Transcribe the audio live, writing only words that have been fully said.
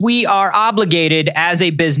We are obligated as a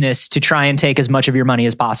business to try and take as much of your money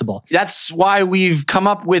as possible. That's why we've come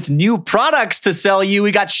up with new products to sell you.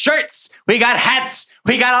 We got shirts, we got hats,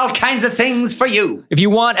 we got all kinds of things for you. If you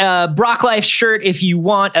want a Brock Life shirt, if you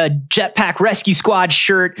want a Jetpack Rescue Squad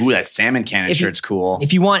shirt. Ooh, that salmon cannon shirt's cool.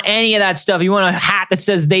 If you want any of that stuff, you want a hat that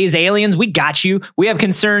says "They's Aliens," we got you. We have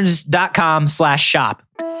concerns.com/shop.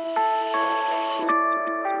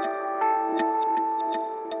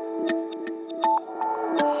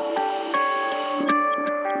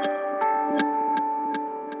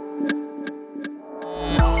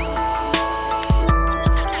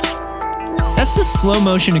 That's the slow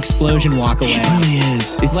motion explosion walk away. It really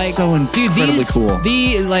is. It's like, so incredibly cool.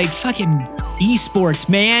 The like fucking esports,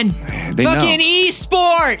 man. They fucking know.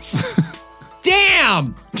 Esports.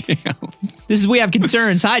 Damn. We have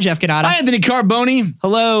concerns. Hi, Jeff Canada. Hi, Anthony Carboni.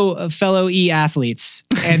 Hello, fellow E-athletes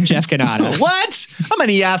and Jeff Canada. What? I'm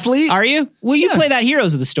an E-athlete. Are you? Well, you play that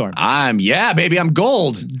Heroes of the Storm. Baby. I'm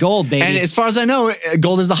gold. Gold, baby. And as far as I know,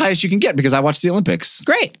 gold is the highest you can get because I watched the Olympics.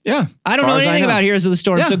 Great. Yeah. I don't know anything about Heroes of the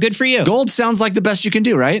Storm, so good for you. Gold sounds like the best you can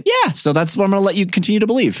do, right? Yeah. So that's what I'm going to let you continue to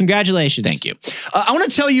believe. Congratulations. Thank you. I want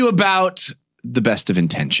to tell you about the best of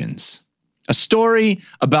intentions. A story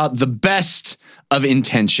about the best of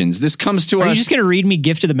intentions. This comes to us. Are you just going to read me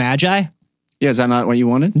Gift of the Magi? Yeah, is that not what you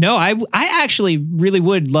wanted? No, I actually really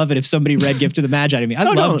would love it if somebody read Gift of the Magi to me. I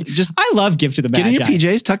love Gift of the Magi. Get in your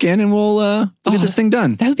PJs, tuck in, and we'll get this thing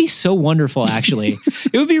done. That would be so wonderful, actually.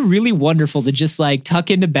 It would be really wonderful to just like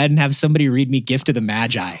tuck into bed and have somebody read me Gift of the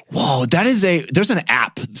Magi. Whoa, there's an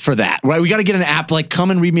app for that, right? We got to get an app like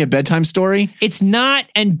come and read me a bedtime story. It's not,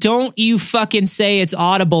 and don't you fucking say it's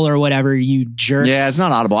Audible or whatever, you jerks. Yeah, it's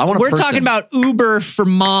not Audible. We're talking about Uber for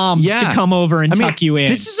moms to come over and tuck you in.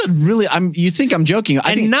 This is a really, you think I'm joking.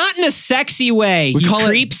 I think not in a sexy way, you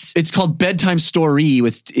creeps. It's called Bedtime Story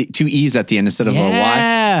with 2 E's at the end instead of a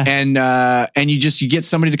Y. And you get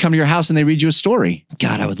somebody to come to your house and they read you a story.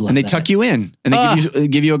 God, I would love that. And they tuck you in and they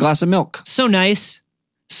give you a glass of milk. So nice.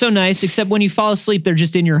 So nice, except when you fall asleep, they're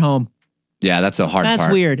just in your home. Yeah, that's a hard part.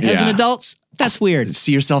 That's weird. As an adult, that's weird.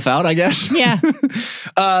 See yourself out, I guess. Yeah.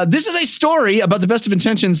 This is a story about the best of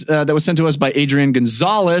intentions that was sent to us by Adrian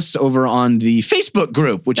Gonzalez over on the Facebook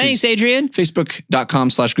group, which is Adrian.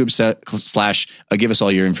 Facebook.com/group/give us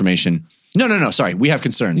all your information. No. Sorry. We have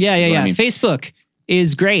concerns. Yeah. I mean. Facebook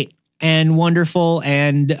is great and wonderful,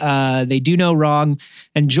 and they do no wrong.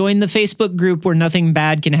 And join the Facebook group where nothing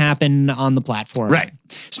bad can happen on the platform. Right.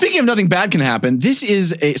 Speaking of nothing bad can happen, this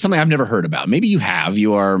is something I've never heard about. Maybe you have.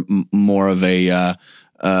 You are more of a,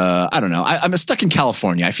 I don't know. I'm stuck in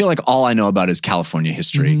California. I feel like all I know about is California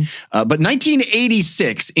history. Mm-hmm. But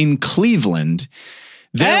 1986 in Cleveland.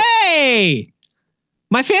 Hey!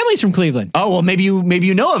 My family's from Cleveland. Oh, well, maybe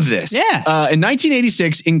you know of this. Yeah. In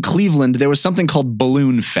 1986 in Cleveland, there was something called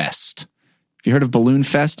Balloonfest. Have you heard of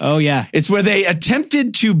Balloonfest? Oh, yeah. It's where they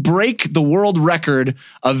attempted to break the world record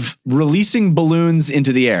of releasing balloons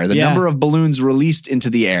into the air. The number of balloons released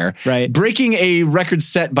into the air. Right. Breaking a record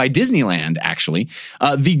set by Disneyland, actually.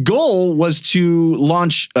 The goal was to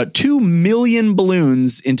launch 2 million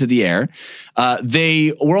balloons into the air.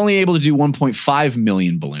 They were only able to do 1.5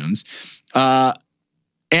 million balloons.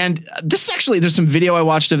 And this is actually, there's some video I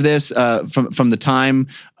watched of this from the time.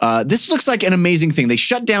 This looks like an amazing thing. They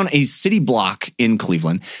shut down a city block in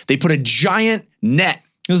Cleveland. They put a giant net.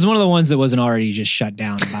 It was one of the ones that wasn't already just shut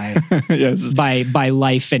down by by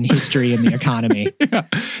life and history and the economy. Yeah.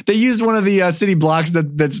 They used one of the city blocks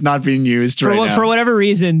that's not being used now. For whatever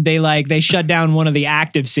reason, they shut down one of the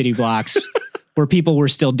active city blocks. Where people were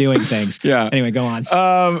still doing things. Yeah. Anyway, go on.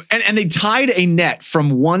 And they tied a net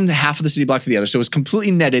from one half of the city block to the other. So it was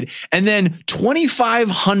completely netted. And then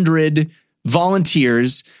 2,500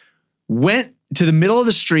 volunteers went to the middle of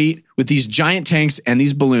the street with these giant tanks and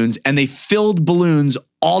these balloons, and they filled balloons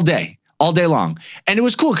all day long. And it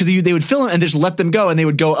was cool because they would fill them and just let them go, and they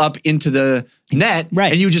would go up into the net.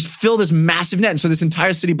 Right. And you would just fill this massive net. And so this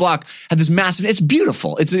entire city block had this massive, it's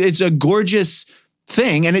beautiful. It's a gorgeous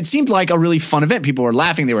thing, and it seemed like a really fun event. People were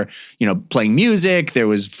laughing. They were, playing music. There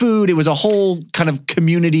was food. It was a whole kind of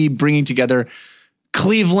community bringing together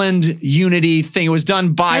Cleveland unity thing. It was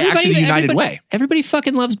done by the United Way. Everybody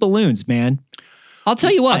fucking loves balloons, man. I'll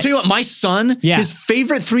tell you what. My son, his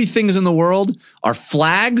favorite 3 things in the world are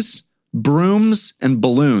flags, brooms, and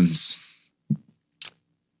balloons.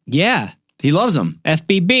 Yeah. He loves them.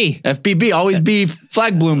 FBB, always be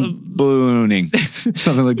flag ballooning,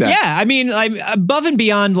 something like that. Yeah, I mean, above and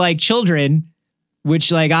beyond like children,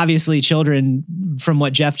 which like obviously children, from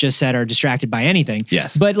what Jeff just said, are distracted by anything.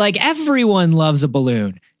 Yes. But like everyone loves a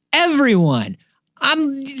balloon. Everyone.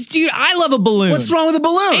 Dude, I love a balloon. What's wrong with a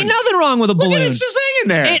balloon? Ain't nothing wrong with a balloon. Look at it, it's just hanging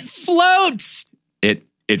there. It floats.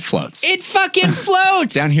 It floats. It fucking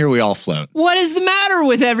floats. Down here, we all float. What is the matter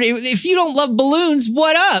with if you don't love balloons,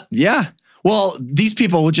 what up? Yeah. Well, these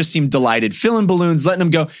people would just seem delighted, filling balloons, letting them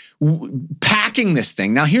go, packing this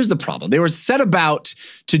thing. Now, here's the problem. They were set about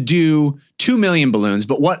to do 2 million balloons,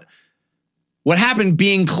 but what happened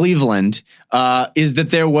being Cleveland is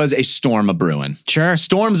that there was a storm a-brewing. Sure.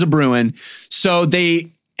 Storms a-brewing. So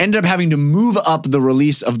they ended up having to move up the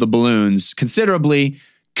release of the balloons considerably,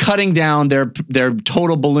 cutting down their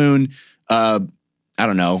total balloon, the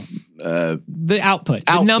output.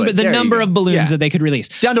 The number of balloons that they could release.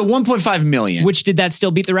 Down to 1.5 million. Which, did that still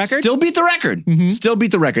beat the record? Still beat the record. Mm-hmm. Still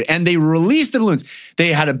beat the record. And they released the balloons.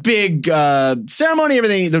 They had a big ceremony,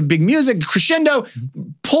 everything, the big music, crescendo,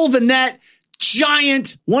 pull the net,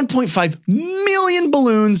 giant 1.5 million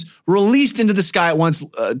balloons released into the sky at once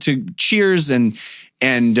to cheers and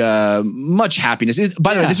much happiness.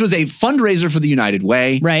 By the way, this was a fundraiser for the United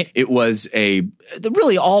Way. Right. It was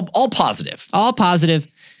really all positive. All positive.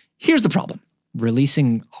 Here's the problem.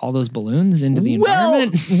 Releasing all those balloons into the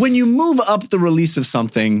environment? Well, when you move up the release of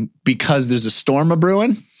something because there's a storm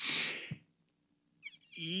a-brewing,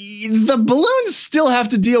 the balloons still have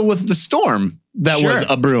to deal with the storm that was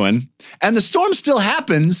a-brewing. And the storm still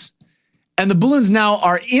happens, and the balloons now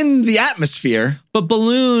are in the atmosphere. But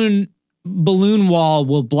balloon wall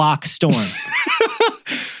will block storm.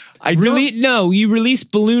 You release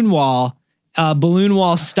balloon wall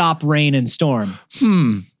stop rain and storm.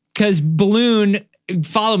 Because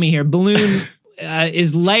follow me here, balloon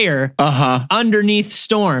is layer underneath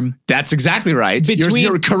storm. That's exactly right.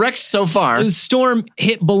 You're correct so far. The storm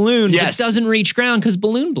hit balloon, but doesn't reach ground because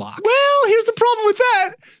balloon block. Well, here's the problem with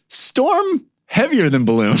that. Storm heavier than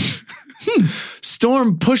balloon.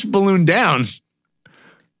 Storm push balloon down.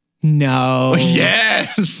 No.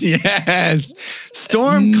 Yes.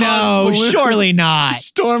 Storm caused balloon. Surely not.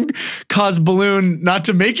 Storm caused balloon not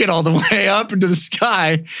to make it all the way up into the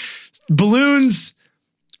sky. Balloons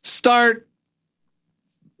start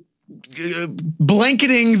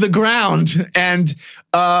blanketing the ground and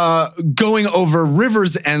going over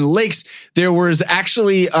rivers and lakes. There were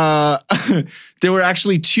actually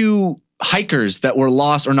two hikers that were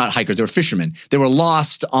lost, or not hikers, they were fishermen. They were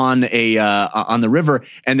lost on the river,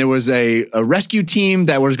 and there was a rescue team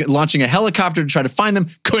that was launching a helicopter to try to find them.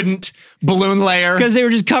 Couldn't. Balloon layer. Because they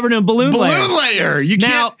were just covered in a balloon layer. Balloon layer. You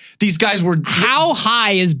can't. These guys were. How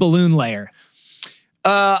high is balloon layer?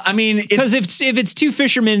 I mean, because if it's two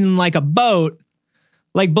fishermen in like a boat,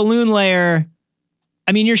 like balloon layer,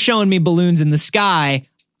 I mean, you're showing me balloons in the sky.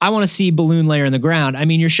 I want to see balloon layer in the ground. I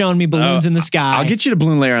mean, you're showing me balloons in the sky. I'll get you to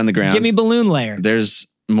balloon layer on the ground. Give me balloon layer. There's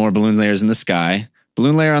more balloon layers in the sky.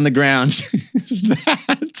 Balloon layer on the ground is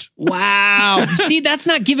that. Wow. See, that's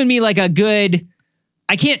not giving me like a good,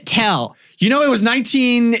 I can't tell. You know, it was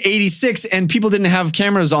 1986 and people didn't have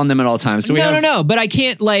cameras on them at all times. So No. But I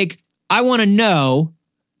can't I want to know,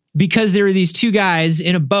 because there were these two guys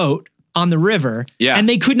in a boat on the river, and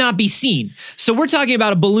they could not be seen. So we're talking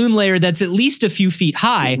about a balloon layer that's at least a few feet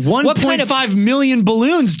high. 1.5 million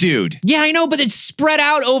balloons, dude. Yeah, I know, but it's spread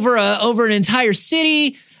out over an entire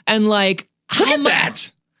city, and look at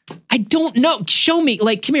that. I don't know. Show me.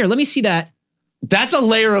 Come here. Let me see that. That's a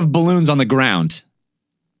layer of balloons on the ground.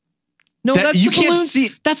 No, that's you can't see.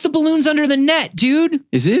 That's the balloons under the net, dude.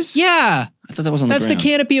 Is this? Yeah. I thought that was on the ground. That's the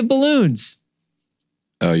canopy of balloons.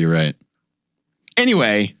 Oh, you're right.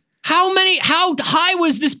 Anyway. How high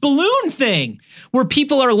was this balloon thing where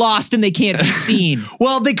people are lost and they can't be seen?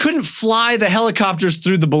 Well, they couldn't fly the helicopters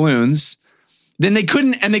through the balloons. Then they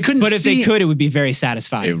couldn't But if they could, it would be very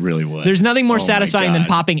satisfying. It really would. There's nothing more satisfying than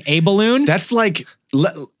popping a balloon. That's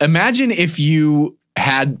imagine if you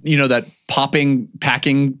had, that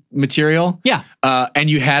packing material. Yeah. And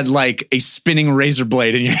you had a spinning razor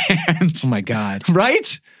blade in your hand. Oh my God.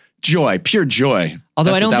 Right? Joy, pure joy.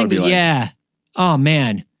 Although I don't think that, oh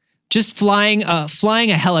man. Just flying a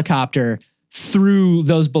helicopter through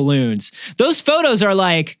those balloons. Those photos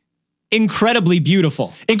are incredibly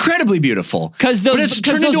beautiful. Incredibly beautiful. But it's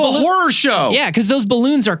turned into a horror show. Yeah, because those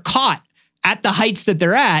balloons are caught at the heights that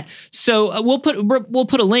they're at. So we'll put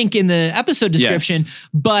a link in the episode description. Yes.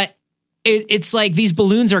 But it's like these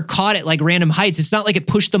balloons are caught at random heights. It's not like it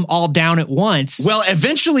pushed them all down at once. Well,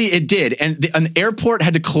 eventually it did. And an airport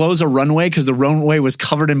had to close a runway because the runway was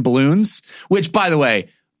covered in balloons, which, by the way,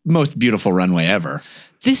 most beautiful runway ever.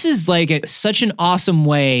 This is such an awesome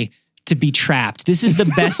way to be trapped. This is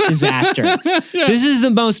the best disaster. This is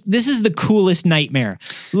the coolest nightmare.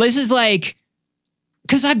 This is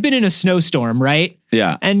because I've been in a snowstorm, right?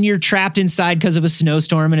 Yeah. And you're trapped inside because of a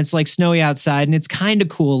snowstorm and it's like snowy outside and it's kind of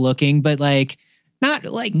cool looking, but like not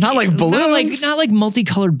like balloons. Not like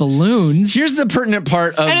multicolored balloons. Here's the pertinent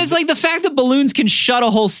part of... And it's like the fact that balloons can shut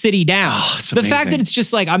a whole city down. It's the amazing. fact that it's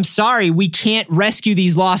just like, I'm sorry, we can't rescue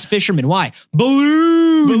these lost fishermen. Why?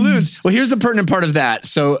 Balloons. Well, here's the pertinent part of that.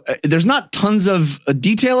 So there's not tons of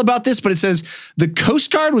detail about this, but it says the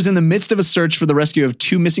Coast Guard was in the midst of a search for the rescue of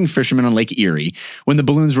 2 missing fishermen on Lake Erie when the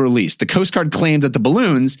balloons were released. The Coast Guard claimed that the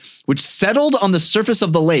balloons, which settled on the surface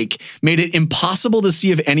of the lake, made it impossible to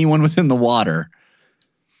see if anyone was in the water.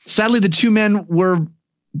 Sadly, the 2 men were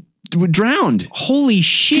drowned. Holy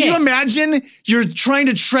shit. Can you imagine you're trying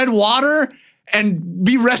to tread water and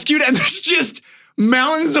be rescued and there's just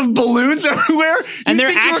mountains of balloons everywhere? And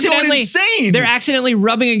they're accidentally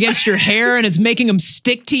rubbing against your hair and it's making them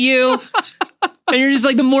stick to you. And you're just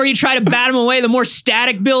like, the more you try to bat them away, the more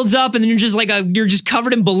static builds up and then you're just like, you're just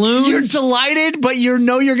covered in balloons. You're delighted, but you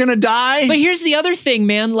know you're going to die. But here's the other thing,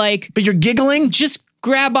 man. Like, but you're giggling. Just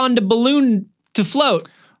grab onto balloon to float.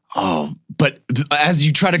 Oh, but as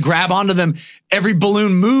you try to grab onto them, every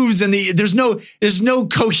balloon moves and there's no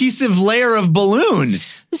cohesive layer of balloon.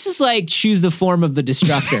 This is like choose the form of the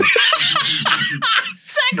destructor.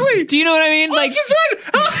 Exactly. Do you know what I mean? Well, like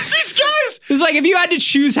these guys. It was like if you had to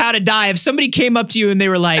choose how to die, if somebody came up to you and they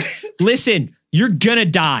were like, listen, you're gonna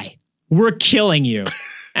die. We're killing you.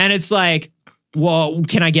 And it's like, well,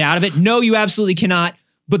 can I get out of it? No, you absolutely cannot.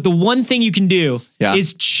 But the one thing you can do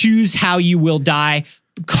is choose how you will die.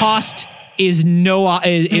 Cost is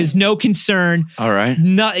no concern. All right.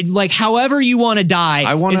 Not, like however you want to die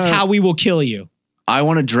is how we will kill you. I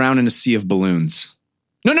want to drown in a sea of balloons.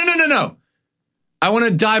 No. I want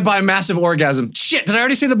to die by a massive orgasm. Shit, did I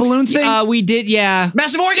already say the balloon thing? We did, yeah.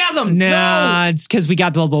 Massive orgasm! Nah, it's because we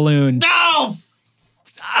got the balloon. No!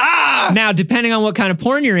 Now, depending on what kind of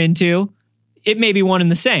porn you're into, it may be one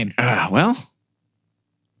and the same. Well,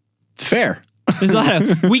 fair. There's a lot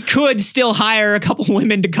of, we could still hire a couple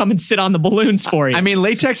women to come and sit on the balloons for you. I mean,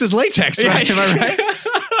 latex is latex, right? Am I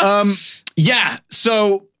right? Yeah.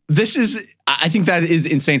 So this is, I think that is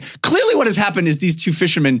insane. Clearly what has happened is these 2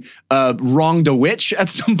 fishermen wronged a witch at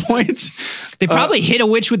some point. They probably hit a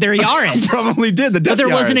witch with their Yaris. Probably did. But there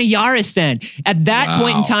wasn't a Yaris then. At that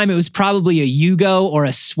point in time, it was probably a Yugo or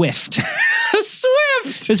a Swift. A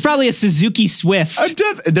Swift. It was probably a Suzuki Swift.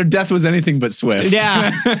 Their death was anything but swift.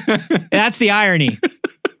 Yeah. That's the irony.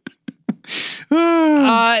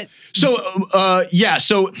 So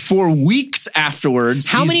for weeks afterwards,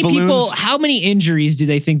 how many injuries do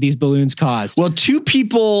they think these balloons caused? Well, 2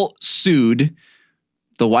 people sued.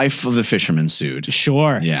 The wife of the fisherman sued.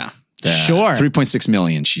 Sure. Yeah. Sure. 3.6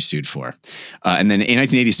 million she sued for. And then in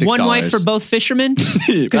 1986, one wife for both fishermen?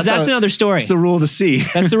 Because that's another story. It's the rule of the sea.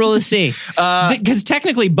 That's the rule of the sea. Because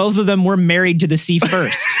technically both of them were married to the sea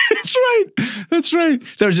first. That's right.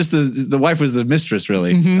 There was just the wife was the mistress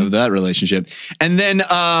really of that relationship. And then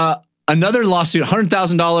another lawsuit,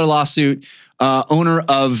 $100,000 lawsuit, owner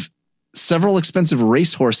of several expensive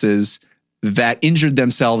racehorses that injured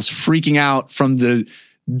themselves freaking out from the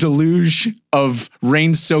deluge of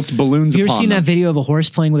rain-soaked balloons. You ever seen that video of a horse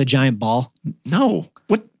playing with a giant ball? No.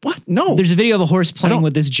 What? No. There's a video of a horse playing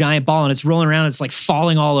with this giant ball and it's rolling around. It's like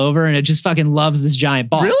falling all over and it just fucking loves this giant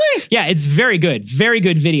ball. Really? Yeah, it's very good. Very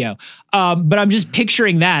good video. But I'm just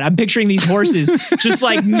picturing that. I'm picturing these horses just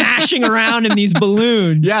like mashing around in these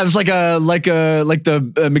balloons. Yeah, it's like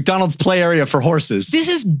the McDonald's play area for horses. This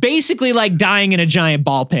is basically like dying in a giant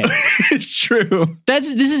ball pit. It's true.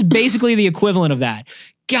 This is basically the equivalent of that.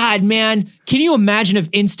 God, man, can you imagine if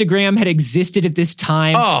Instagram had existed at this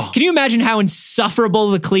time? Oh. Can you imagine how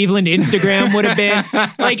insufferable the Cleveland Instagram would have been?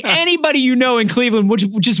 Like anybody you know in Cleveland would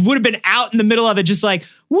have been out in the middle of it, just like,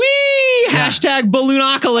 wee, hashtag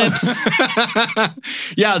balloonacalypse.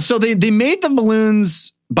 Yeah, so they made the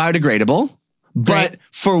balloons biodegradable. But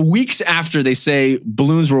for weeks after, they say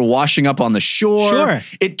balloons were washing up on the shore. Sure.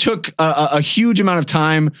 It took a huge amount of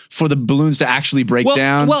time for the balloons to actually break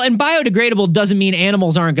down. Well, and biodegradable doesn't mean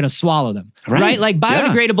animals aren't going to swallow them, right? Like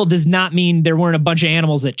biodegradable does not mean there weren't a bunch of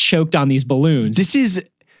animals that choked on these balloons. This is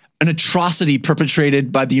an atrocity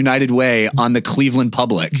perpetrated by the United Way on the Cleveland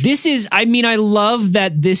public. I love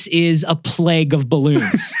that this is a plague of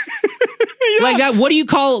balloons. Like that, what do you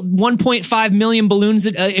call 1.5 million balloons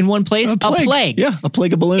in one place? A plague. Yeah, a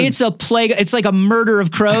plague of balloons. It's a plague. It's like a murder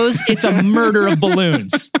of crows. It's a murder of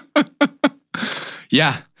balloons.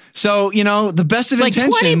 Yeah. So, the best of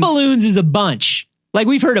intentions. Like 20 balloons is a bunch. Like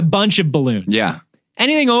we've heard a bunch of balloons. Yeah.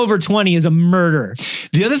 Anything over 20 is a murder.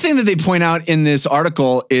 The other thing that they point out in this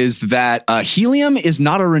article is that helium is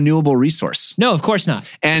not a renewable resource. No, of course not.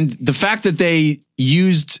 And the fact that they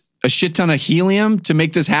used a shit ton of helium to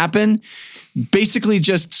make this happen basically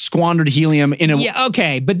just squandered helium in a... Yeah,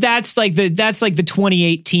 okay, but that's like the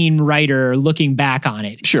 2018 writer looking back on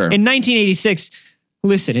it. Sure. In 1986...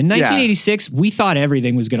 Listen, in 1986, we thought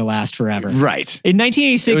everything was going to last forever. Right. In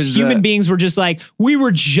 1986, human beings were just like, we were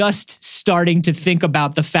just starting to think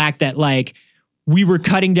about the fact that like we were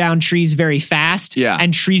cutting down trees very fast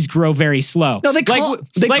and trees grow very slow. No,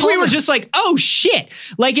 we were just like, oh shit.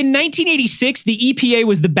 Like in 1986, the EPA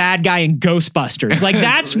was the bad guy in Ghostbusters. Like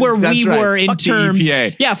that's where we were in terms.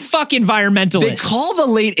 EPA. Yeah, fuck environmentalists. They call the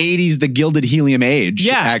late 80s the Gilded Helium Age,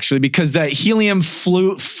 actually, because the helium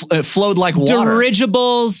flowed like water.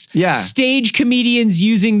 Dirigibles, stage comedians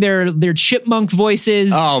using their chipmunk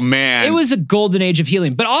voices. Oh man. It was a golden age of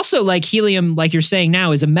helium. But also like helium, like you're saying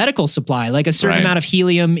now, is a medical supply. Like a certain amount of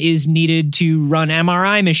helium is needed to run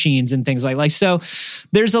MRI machines and things like so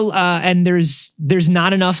there's there's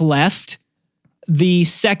not enough left. The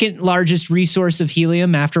second largest resource of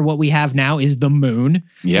helium after what we have now is the moon.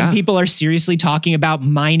 Yeah. And people are seriously talking about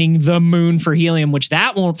mining the moon for helium, which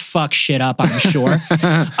that won't fuck shit up, I'm sure.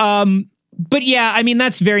 But yeah, I mean,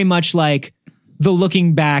 that's very much like the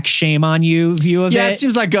looking back, shame on you view of it. Yeah, it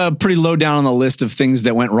seems like a pretty low down on the list of things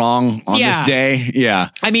that went wrong on this day. Yeah.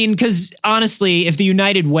 I mean, because honestly, if the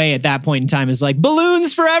United Way at that point in time is like,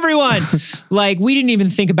 balloons for everyone, like we didn't even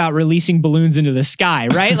think about releasing balloons into the sky,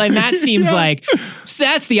 right? Like that seems like, so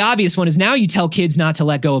that's the obvious one is now you tell kids not to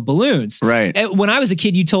let go of balloons. Right. When I was a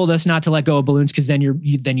kid, you told us not to let go of balloons because then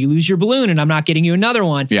you lose your balloon and I'm not getting you another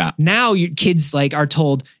one. Yeah. Now your kids like are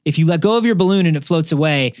told if you let go of your balloon and it floats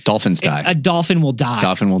away, dolphins die. A dolphin will die.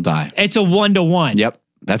 Dolphin will die. It's a 1-to-1. Yep.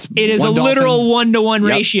 It is a literal 1-to-1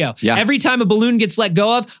 ratio. Yeah. Every time a balloon gets let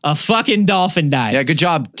go of, a fucking dolphin dies. Yeah, good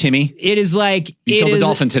job, Timmy. It is like you killed a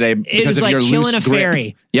dolphin today because of your loose grip. It is like killing a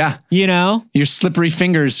fairy. Yeah. You know? Your slippery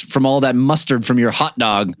fingers from all that mustard from your hot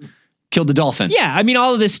dog killed a dolphin. Yeah, I mean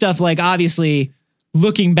all of this stuff like obviously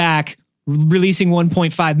looking back releasing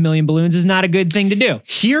 1.5 million balloons is not a good thing to do.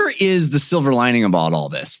 Here is the silver lining about all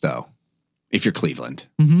this though. If you're Cleveland.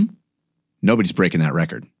 Mm-hmm. Nobody's breaking that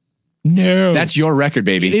record. No. That's your record,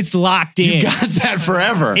 baby. It's locked in. You got that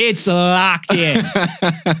forever. It's locked in.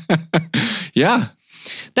 Yeah.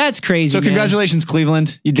 That's crazy. So congratulations,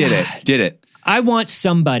 Cleveland. You did it. Did it. I want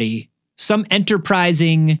somebody, some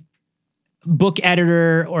enterprising book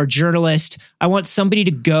editor or journalist, I want somebody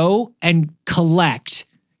to go and collect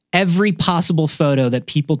every possible photo that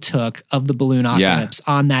people took of the balloon apocalypse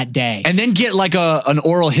on that day. And then get like an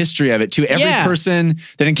oral history of it to every person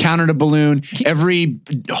that encountered a balloon, every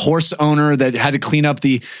horse owner that had to clean up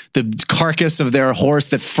the carcass of their horse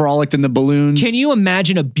that frolicked in the balloons. Can you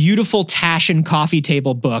imagine a beautiful Tash and coffee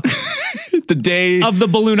table book? The day of the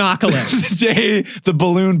balloonapocalypse. The day the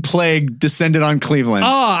balloon plague descended on Cleveland. Oh,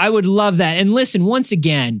 I would love that. And listen, once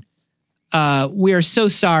again, we are so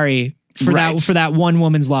sorry for that one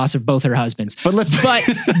woman's loss of both her husbands.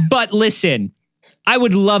 But listen, I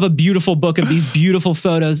would love a beautiful book of these beautiful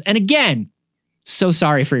photos. And again, so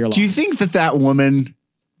sorry for your loss. Do you think that woman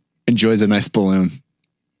enjoys a nice balloon? Do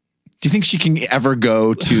you think she can ever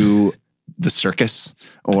go to the circus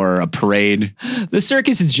or a parade? The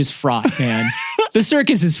circus is just fraught, man. The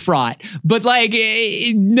circus is fraught, but like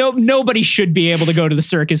nobody should be able to go to the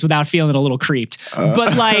circus without feeling a little creeped.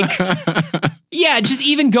 But like, yeah, just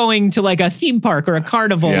even going to like a theme park or a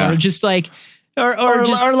carnival or just like, or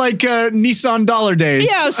like Nissan Dollar Days.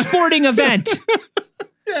 Yeah, a sporting event.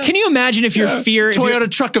 Can you imagine if your Toyota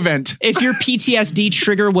truck event? If your PTSD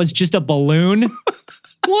trigger was just a balloon?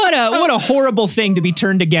 What a horrible thing to be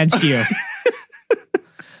turned against you.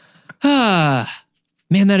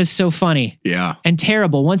 Man, that is so funny. Yeah. And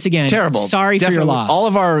terrible. Once again, terrible. Sorry for your loss. All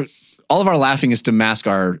of our laughing is to mask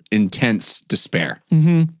our intense despair.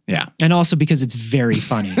 Mm-hmm. Yeah. And also because it's very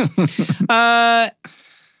funny.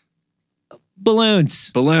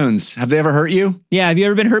 Balloons. Have they ever hurt you? Yeah. Have you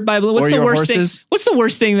ever been hurt by a balloon? What's the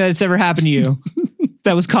worst thing that's ever happened to you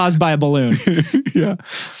that was caused by a balloon? Yeah.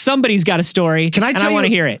 Somebody's got a story. Can I tell you? I want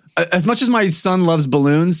to hear it. As much as my son loves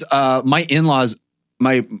balloons, my in-laws,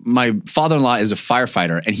 my father-in-law is a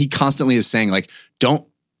firefighter, and he constantly is saying like, don't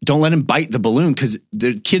let him bite the balloon because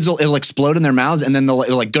the kids it'll explode in their mouths and then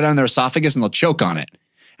it'll like go down their esophagus and they'll choke on it.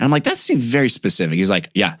 And I'm like, that seems very specific. He's like,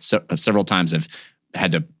 yeah, several times I've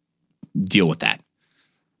had to deal with that.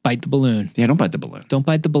 Bite the balloon. Yeah, don't bite the balloon. Don't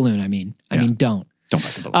bite the balloon. I mean, don't. Don't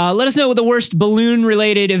bite the balloon. Let us know what the worst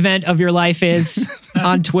balloon-related event of your life is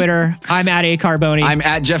on Twitter. I'm at A Carboni. I'm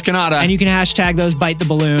at Jeff Cannata. And you can hashtag those bite the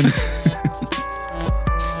balloon.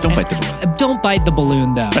 Don't bite the balloon. Don't bite the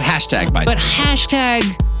balloon, though. But hashtag bite. But hashtag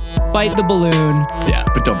bite the balloon. Yeah,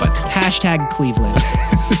 but don't bite the balloon. Hashtag Cleveland.